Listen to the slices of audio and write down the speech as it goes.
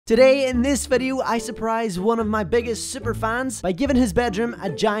Today in this video, I surprise one of my biggest super fans by giving his bedroom a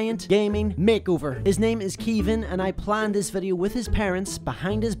giant gaming makeover. His name is Kevin, and I planned this video with his parents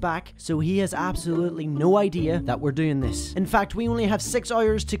behind his back, so he has absolutely no idea that we're doing this. In fact, we only have 6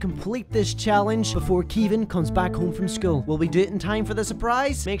 hours to complete this challenge before Kevin comes back home from school. Will we do it in time for the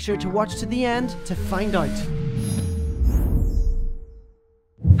surprise? Make sure to watch to the end to find out.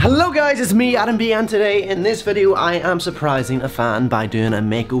 Hello guys, it's me, Adam B, and today in this video I am surprising a fan by doing a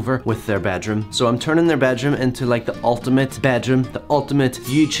makeover with their bedroom. So I'm turning their bedroom into like the ultimate bedroom, the ultimate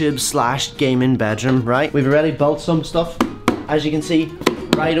YouTube / gaming bedroom, right? We've already built some stuff, as you can see,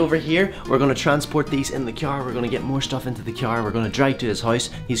 right over here. We're gonna transport these in the car. We're gonna get more stuff into the car. We're gonna drive to his house.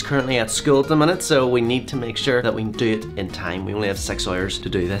 He's currently at school at the minute, so we need to make sure that we do it in time. We only have 6 hours to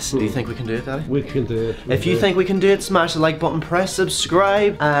do this. Do you think we can do it, Daddy? We can do it. If you think we can do it, smash the like button, press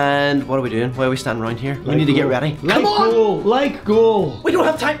subscribe, and what are we doing? Why are we standing around here? We need to get ready. Come on! Like goal! We don't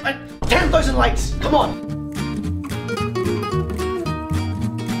have time. 10,000 likes. Come on!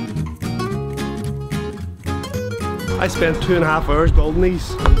 I spent 2.5 hours building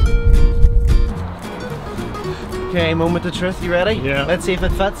these. Okay, moment of truth. You ready? Yeah. Let's see if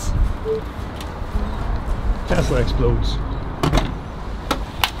it fits. Tesla explodes.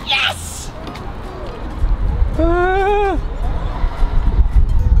 Yes!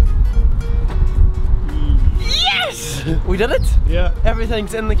 Yes! We did it? Yeah.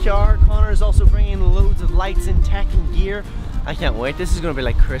 Everything's in the car. Connor is also bringing loads of lights and tech and gear. I can't wait. This is going to be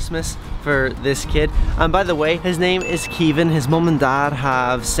like Christmas for this kid. And by the way, his name is Kevin. His mum and dad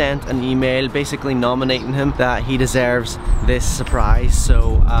have sent an email basically nominating him that he deserves this surprise.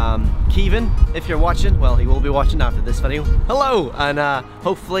 So Kevin, if you're watching, well, he will be watching after this video. Hello, and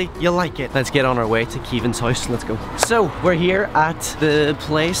hopefully you'll like it. Let's get on our way to Kevin's house. Let's go. So we're here at the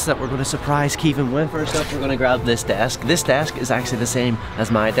place that we're going to surprise Kevin with. First up, we're going to grab this desk. This desk is actually the same as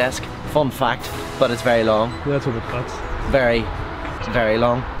my desk. Fun fact, but it's very long. That's what it fits. Very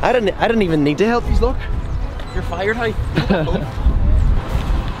long. I didn't even need to help you. Look, you're fired. Hi.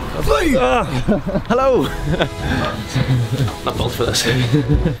 Hello. Not built for this.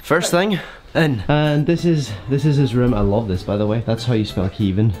 First thing in, and this is his room. I love this, by the way. That's how you spell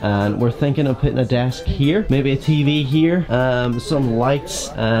Kevin. And we're thinking of putting a desk here, maybe a TV here, some lights,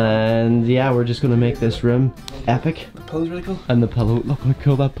 and yeah, we're just gonna make this room epic. The pillow's really cool. And the pillow, look how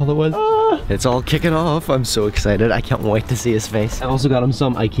cool that pillow is. It's all kicking off. I'm so excited. I can't wait to see his face. I also got him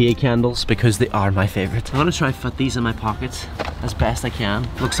some IKEA candles because they are my favorite. I'm gonna try to fit these in my pockets as best I can.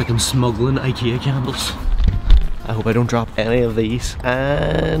 Looks like I'm smuggling IKEA candles. I hope I don't drop any of these.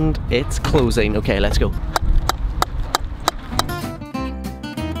 And it's closing. Okay, let's go.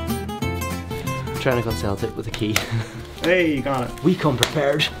 Trying to consult it with a key. Hey, you got it. We come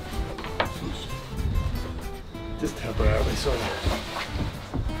prepared. Just temporarily, sorry.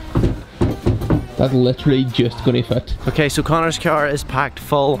 That's literally just gonna fit. Okay, so Connor's car is packed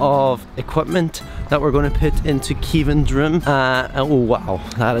full of equipment that we're going to put into Kevin's room. Oh wow,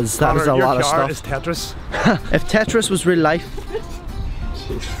 that is a lot of stuff. Is Tetris. If Tetris was real life.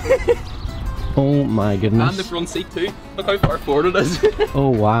 Oh my goodness. And the front seat too. Look how far forward it is. Oh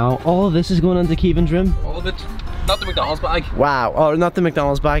wow, all of this is going into Kevin's room? All of it. Not the McDonald's bag. Wow, oh, not the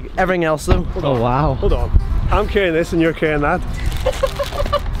McDonald's bag. Everything else though. Oh wow. Hold on. I'm carrying this and you're carrying that.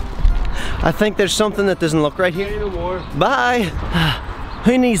 I think there's something that doesn't look right here. No more. Bye.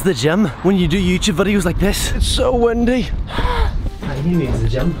 Who needs the gym when you do YouTube videos like this? It's so windy. He needs the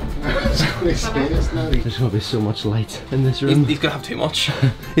gym. There's gonna be so much light in this room. He's gonna have too much.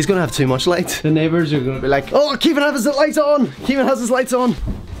 He's gonna have too much light. The neighbors are gonna be like, oh, Kevin has his lights on. Kevin has his lights on.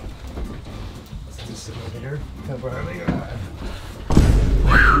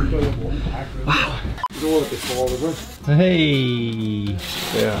 Wow. You don't want it to fall over. Hey.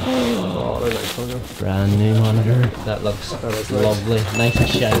 Yeah. Oh, they're nice, aren't they? Brand new monitor. That looks lovely. Nice and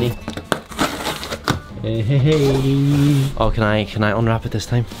shiny. Hey, hey, hey. Oh, can I unwrap it this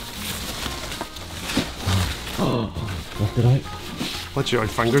time? Oh, lift it out. What's your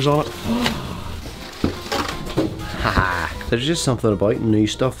fingers on it? Haha. There's just something about new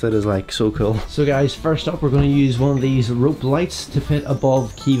stuff that is like so cool. So guys, first up we're going to use one of these rope lights to put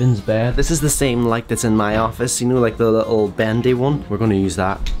above Kevin's bed. This is the same light that's in my office, you know, like the little bendy one. We're going to use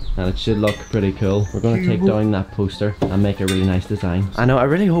that. And it should look pretty cool. We're going to take down that poster and make a really nice design. I know, I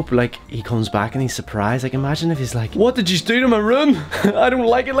really hope like he comes back and he's surprised. Like imagine if he's like, what did you do to my room? I don't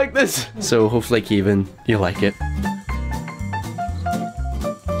like it like this. So hopefully Kevin, you like it.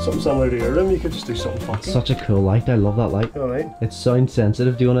 something similar to your room. You could just do something funky. Such a cool light. I love that light. Alright. It's sound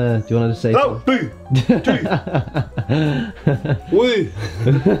sensitive. Do you wanna just say? Oh, boo! Woo!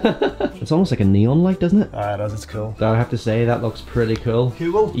 It's almost like a neon light, doesn't it? Ah, it is. It's cool. I have to say that looks pretty cool.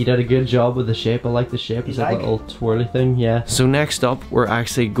 Cool. You did a good job with the shape. I like the shape. It's like a little twirly thing. Yeah. So next up, we're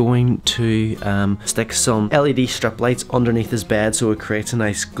actually going to stick some LED strip lights underneath his bed so it creates a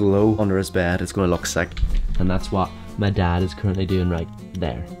nice glow under his bed. It's going to look sick. And that's what my dad is currently doing right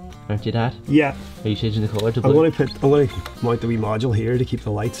there. Aren't you, Dad? Yeah. Are you changing the colour to blue? I'm going to mount the wee module here to keep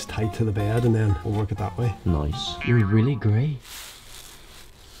the lights tight to the bed, and then we'll work it that way. Nice. You're really grey.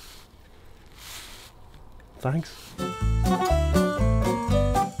 Thanks.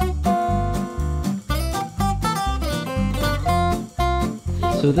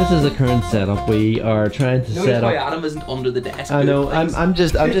 So this is the current setup. We are trying to set up. Adam isn't under the desk. I know. I'm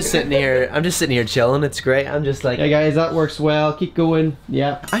just sitting here. I'm just sitting here chilling. It's great. I'm just like, hey guys, that works well. Keep going.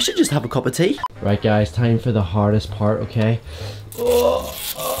 Yeah. I should just have a cup of tea. Right, guys. Time for the hardest part. Okay. Oh,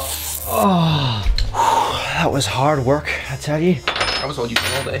 that was hard work. I tell you. I was all you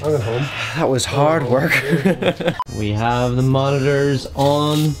all day. I'm at home. That was hard work. We have the monitors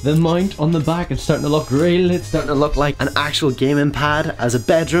on the mount on the back. It's starting to look real. It's starting to look like an actual gaming pad as a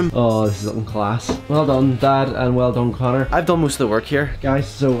bedroom. Oh, this is looking class. Well done, Dad, and well done, Connor. I've done most of the work here, guys.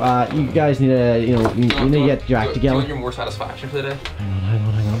 So you guys need to, you need to get your act together. Do you want your more satisfaction for the day?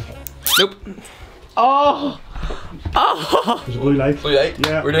 Hang on. Nope. Oh! There's a blue light. Blue light?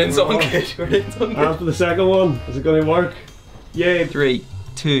 Yeah. We're doing something good. We're doing something good. And for the second one, is it going to work? Yay. 3,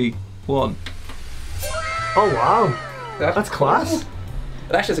 2, 1. Oh wow. That's class.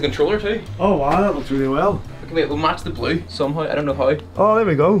 It actually has a controller too. Oh wow, that looks really well. Okay, wait, we'll match the blue somehow. I don't know how. Oh, there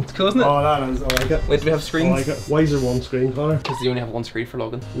we go. It's cool, isn't it? Oh, that is. I like it. Wait, do we have I screens? like it. Why is there one screen, Connor? Because they only have one screen for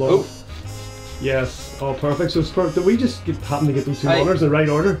login. Log. Yes. Oh, perfect. So it's perfect. Did we just happen to get those two monitors in the right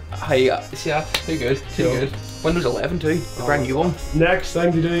order? See that? Too good. Too good. Windows 11 too. A brand new one. Next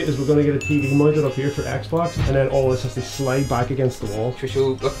thing to do is we're going to get a TV mounted up here for Xbox, and then all this has to slide back against the wall. Should we show?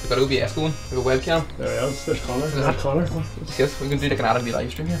 Look, we've got OBS going. We've got a webcam. There he is. There's Connor. There's Connor. Yes, we can do like an Adam live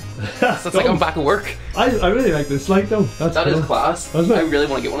stream here. That's like I'm back at work. I really like this light though. That cool. Is class. Isn't it? I really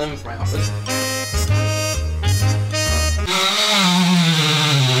want to get one of them for my office.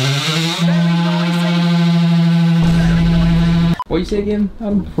 What you say again,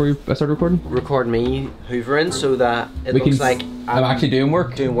 Adam, before I start recording? Record me hoovering so that it looks like I'm actually doing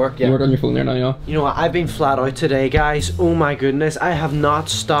work. Doing work, yeah. You work on your phone there now, yeah. You know what? I've been flat out today, guys. Oh my goodness, I have not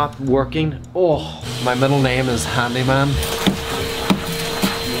stopped working. Oh, my middle name is Handyman.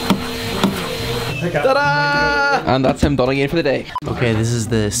 Ta-da! And that's him done again for the day. Okay, this is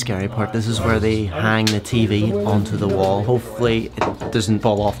the scary part. This is where they hang the TV onto the wall. Hopefully it doesn't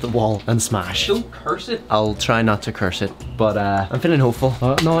fall off the wall and smash. Don't curse it. I'll try not to curse it, but I'm feeling hopeful.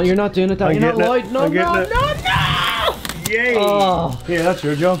 No, you're not doing it, Dad. You're not allowed. No. Yay! Oh. Yeah, that's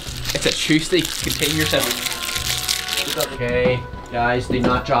your job. It's a Tuesday. Contain yourself. Okay, guys, do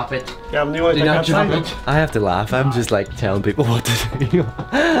not drop it. Yeah, do not drop it. I have to laugh. I'm just like telling people what to do.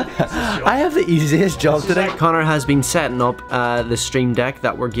 I have the easiest job today. Connor has been setting up the stream deck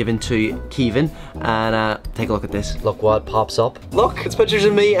that we're giving to Kevin, and take a look at this. Look what pops up. Look, it's pictures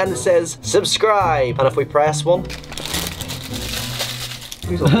of me and it says subscribe. And if we press one,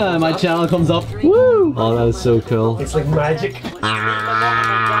 my channel comes up. Woo! Oh, that is so cool. It's like magic.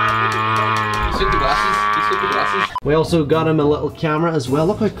 We also got him a little camera as well.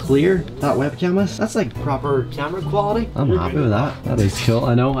 Look how clear that webcam is. That's like proper camera quality. I'm happy with that. That is cool.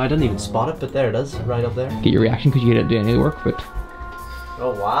 I know, I didn't even spot it, but there it is, right up there. Get your reaction because you didn't do any work, but...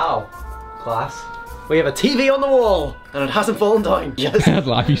 Oh wow, class. We have a TV on the wall, and it hasn't fallen down. Yes. I'd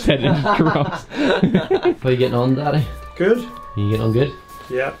laugh you said it. Gross. How are you getting on, Daddy? Good. You getting on good?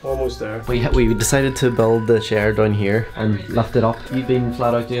 Yeah, almost there. We decided to build the chair down here and lift it up. You've been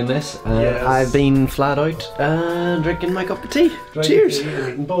flat out doing this, and yes. I've been flat out drinking my cup of tea. Cheers! Tea and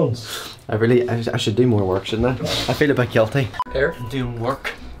eating buns. I should do more work, shouldn't I? I feel a bit guilty. Here? I'm doing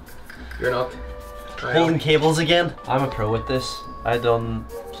work. You're not. Holding cables again. I'm a pro at this. I've done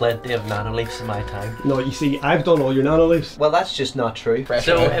plenty of nano leafs in my time. No, you see, I've done all your nano leafs. Well, that's just not true.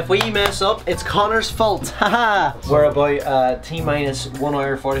 So if we mess up, it's Connor's fault. Haha. We're about T-minus 1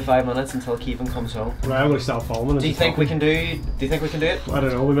 hour 45 minutes until Kevin comes home. Right, I'm gonna stop filming. Do you think we can do it? I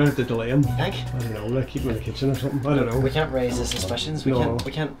don't know. We might have to delay him. You think? I don't know. Like keep him in the kitchen or something. I don't know. We can't raise his suspicions. We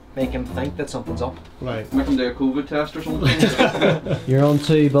can't make him think that something's up. Right. Make him do a COVID test or something. You're on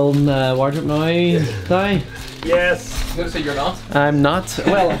to building wardrobe now, Di? Yes. I'm gonna say you're not. I'm not.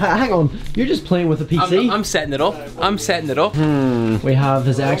 Well, hang on. You're just playing with a PC. I'm setting it up. I'm setting it up. We have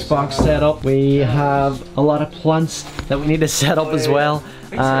his Xbox set up. We have a lot of plants that we need to set up as well.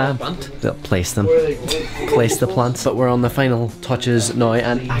 They'll place them. Where are they going? Place the plants. But we're on the final touches now,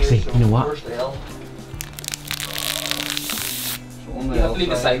 and actually, you know what? You have to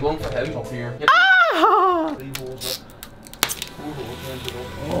leave a side one for him. Up here. Ah!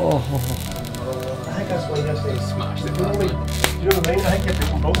 Oh. I think that's why that's they Smash the You know what I mean? glass. You know what I mean? I think you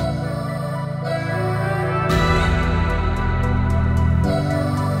people both.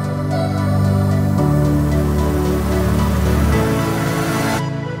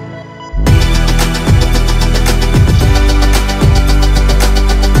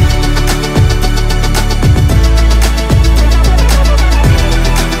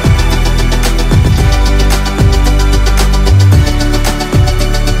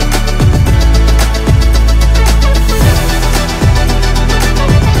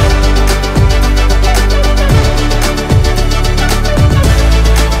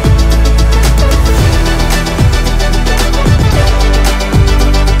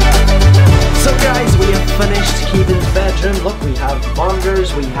 Look, we have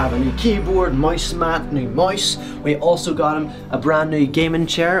monitors, we have a new keyboard, mouse mat, new mouse. We also got him a brand new gaming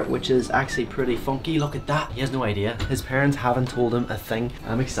chair, which is actually pretty funky. Look at that. He has no idea. His parents haven't told him a thing.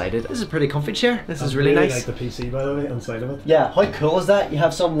 I'm excited. This is a pretty comfy chair. This is really nice. I like the PC, by the way, inside of it. Yeah, how cool is that? You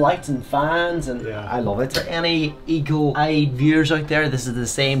have some lights and fans, and yeah. I love it. For any eagle-eyed viewers out there, this is the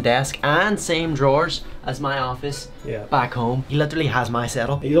same desk and same drawers as my office back home. He literally has my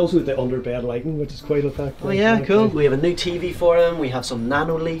setup. He's also got the under bed lighting, which is quite effective. Oh yeah, cool. We have a new TV for him. We have some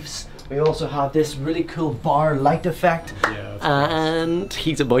nano leaves. We also have this really cool bar light effect. Yeah, and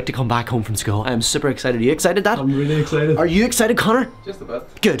he's about to come back home from school. I'm super excited. Are you excited, Dad? I'm really excited. Are you excited, Connor? Just a bit.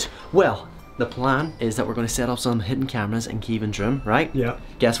 Good. Well, the plan is that we're going to set up some hidden cameras in Keevan's room, right? Yeah.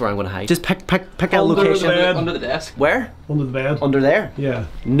 Guess where I'm going to hide? Just pick a location. Under the desk. Where? Under the bed. Under there? Yeah.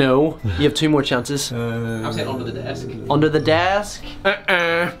 No. You have 2 more chances. I'm saying under the desk. Under the desk? You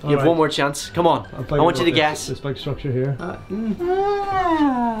have right. 1 more chance. Come on. I want you to guess. This big structure here.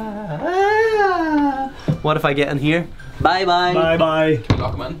 What if I get in here? Bye bye. Bye bye.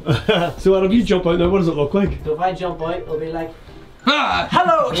 Lock him in. So Adam, you jump out now, what does it look like? So if I jump out, it'll be like,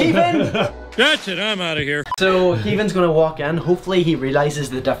 hello, Keevan! That's it, I'm out of here. So Keevan's gonna walk in. Hopefully he realizes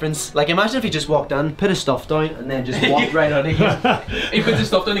the difference. Like, imagine if he just walked in, put his stuff down, and then just walked right out again. He puts his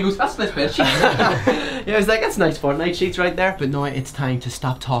stuff down and he goes, that's this bed sheet. Yeah, I was like, that's nice Fortnite sheets right there. But now it's time to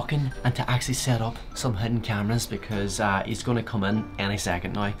stop talking and to actually set up some hidden cameras, because he's gonna come in any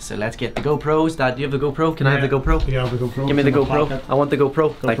second now. So let's get the GoPros. Dad, do you have the GoPro? Can I have the GoPro? Yeah, the GoPro. Give me the In my GoPro. pocket. I want the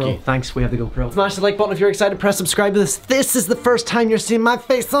GoPro. Thank you. Thanks, we have the GoPro. Smash the like button if you're excited. Press subscribe to this. This is the first time you're seeing my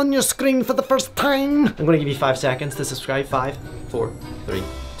face on your screen for the first time. I'm gonna give you 5 seconds to subscribe. 5, 4, 3,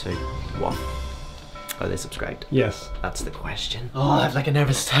 2, 1. Are they subscribed? Yes. That's the question. Oh, I have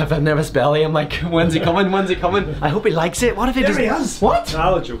a nervous belly. I'm like, when's he coming? When's he coming? I hope he likes it. What if he doesn't? There he is. What?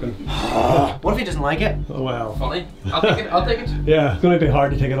 I was joking. What if he doesn't like it? Oh well. Funny. I'll take it. I'll take it. Yeah, it's going to be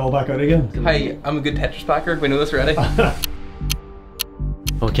hard to take it all back out again. Hey, I'm a good Tetris packer. We know this already.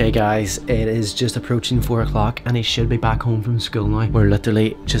 Okay guys, it is just approaching 4 o'clock and he should be back home from school now. We're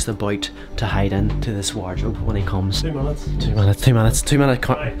literally just about to hide into this wardrobe when he comes. 2 minutes. 2 minutes, 2 minutes, 2 minute,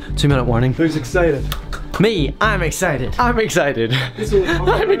 2 minute warning. Who's excited? Me, I'm excited. I'm excited.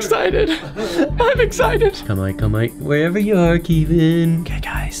 I'm excited. I'm excited. Come out, wherever you are, Keevan. Okay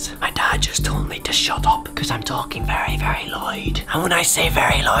guys, my dad just told me to shut up because I'm talking very, very loud. And when I say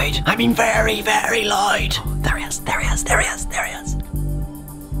very loud, I mean very, very loud. Oh, there he is, there he is, there he is, there he is.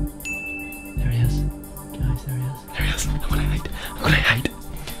 There he is. Guys, there he is. There he is. I'm gonna hide. I'm gonna hide.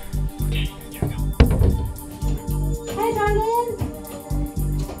 Okay, here we go. Hey, darling.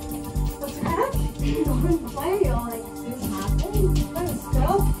 What's the crack? Why are you all like, this happened? Let's go.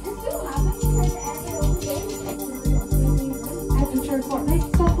 It's still happening. I'm sure Fortnite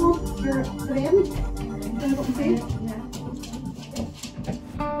stuff on. You're the end. Can I go and see? Yeah.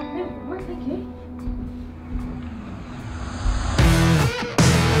 Thank you.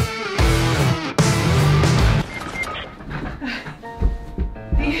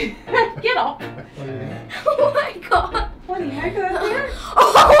 Get up! Oh my god! What are you doing there?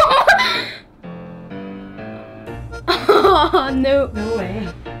 Oh no! No way!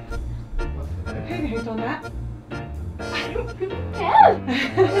 Who's done that? I don't know.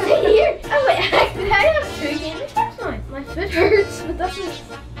 Is it here? Oh wait, I have 2 gaming chairs now. My foot hurts, but that's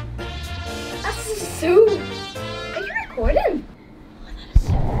so. Are you recording?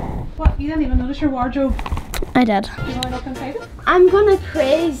 What? You didn't even notice your wardrobe? I did. You want to look inside it? I'm gonna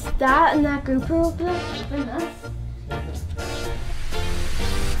praise that and that GoPro up there. Open this.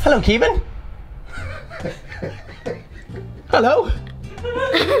 Hello, Keevan. Hello.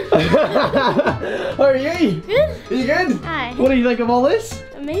 How are you? Good. Are you good? Hi. What do you think of all this?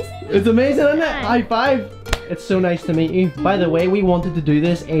 Amazing. It's amazing, isn't it? Hi. High five. It's so nice to meet you. By the way, we wanted to do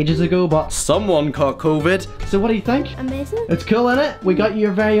this ages ago, but someone caught COVID. So what do you think? Amazing. It's cool, isn't it? We got you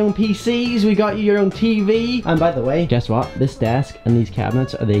your very own PCs, we got you your own TV. And by the way, guess what? This desk and these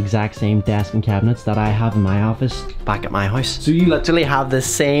cabinets are the exact same desk and cabinets that I have in my office back at my house. So you literally have the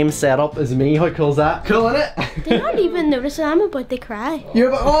same setup as me. How cool is that? Cool, isn't it? Did not even notice that I'm about to cry. You're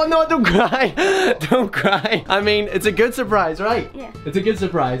about, oh no, don't cry. Don't cry. I mean, it's a good surprise, right? Yeah. It's a good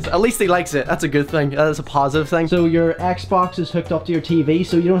surprise. At least he likes it. That's a good thing. That's a positive thing. So your Xbox is hooked up to your TV,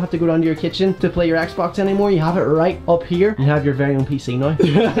 so you don't have to go down to your kitchen to play your Xbox anymore. You have it right up here. You have your very own PC now.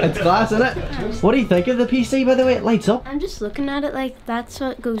 It's class, isn't it? What do you think of the PC, by the way? It lights up. I'm just looking at it like that's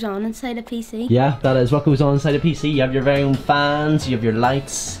what goes on inside a PC. Yeah, that is what goes on inside a PC. You have your very own fans, you have your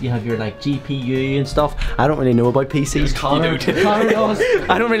lights, you have your like GPU and stuff. I don't really know about PCs. Connor knows.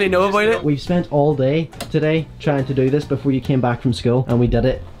 I don't really know about it. We've spent all day today trying to do this before you came back from school, and we did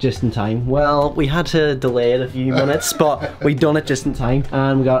it just in time. Well, we had to delay it a few minutes, but we done it just in time,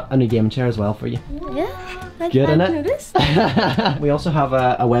 and we got a new gaming chair as well for you. Yeah. Good, I innit? noticed. We also have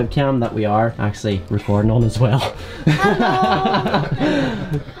a webcam that we are actually recording on as well. Hello.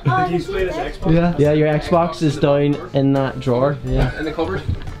 Did you explain his Xbox? Yeah, your Xbox is down in that drawer. Yeah. In the cupboard.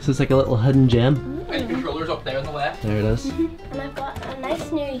 So it's like a little hidden gem. And the controller's up there on the left. There it is. And I've got a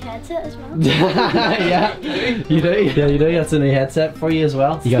nice new headset as well. Yeah, you do. Yeah, you do. That's a new headset for you as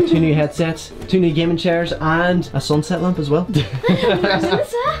well. You got 2 new headsets, 2 new gaming chairs, and a sunset lamp as well.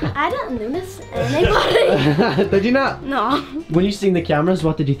 Notice that? I didn't notice anybody. Did you not? No. When you seen the cameras,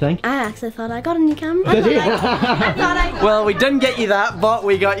 what did you think? I actually thought I got a new camera. Did you? Well, we didn't get you that, but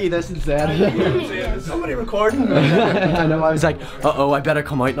we got you this instead. Is somebody recording? I know, I was like, uh-oh, I better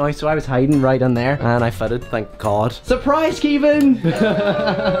come out now. So I was hiding right in there, and I fitted, thank God. Surprise, Kevin!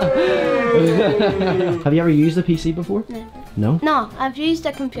 Have you ever used a PC before? Never. No? No, I've used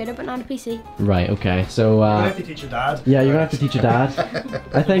a computer but not a PC. Right, okay. So, I have to teach your dad. yeah, you're gonna have to teach your dad.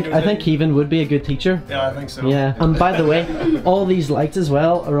 I think Kevin would be a good teacher. Yeah, I think so. Yeah, and by the way, all these lights as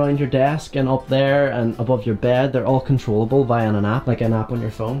well around your desk and up there and above your bed, they're all controllable via an app, like an app on your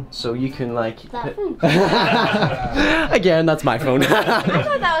phone. So you can like... That phone. Again, that's my phone. I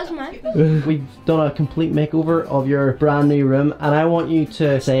thought that was mine. We've done a complete makeover of your brand new room, and I want you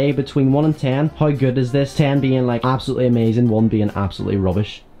to say between 1 and 10, how good is this? 10 being like absolutely amazing, 1 being absolutely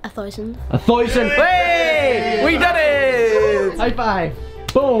rubbish. 1,000. 1,000! Hey! We did it! High five!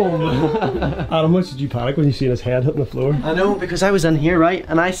 Boom! How much did you panic when you seen his head hitting the floor? I know, because I was in here, right,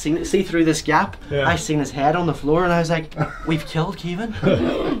 and I seen it, see through this gap, Yeah. I seen his head on the floor, and I was like, we've killed Kevin.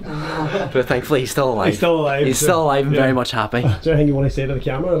 But thankfully he's still alive. He's still alive. He's still alive and Yeah. very much happy. Is there anything you want to say to the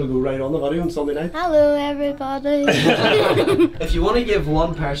camera? It'll go right on the video on Sunday night. Hello, everybody. If you want to give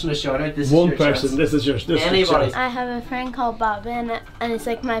one person a shout out, this is One your person, chance. this is your Anybody. chance. I have a friend called Bobby, and it's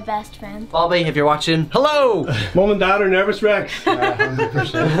like my best friend. Bobby, if you're watching, hello! Mum and Dad are nervous wrecks. 100%.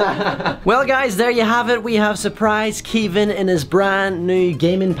 Well guys, there you have it. We have surprised Kevin in his brand new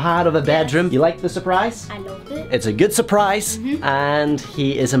gaming pad of a bedroom. You like the surprise? I loved it. It's a good surprise, and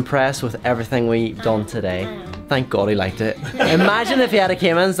he is impressed with everything we've done today. Thank God he liked it. Imagine if he had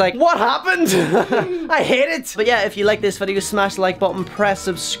came in and was like, what happened? I hate it. But yeah, if you like this video, smash the like button, press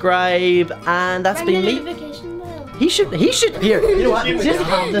subscribe, and that's Ring been the me. notification bell. He should, here, you know what, just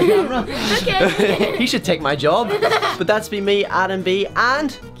have the camera. Okay. He should take my job. But that's been me, Adam B,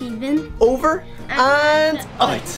 and Kevin. over and out.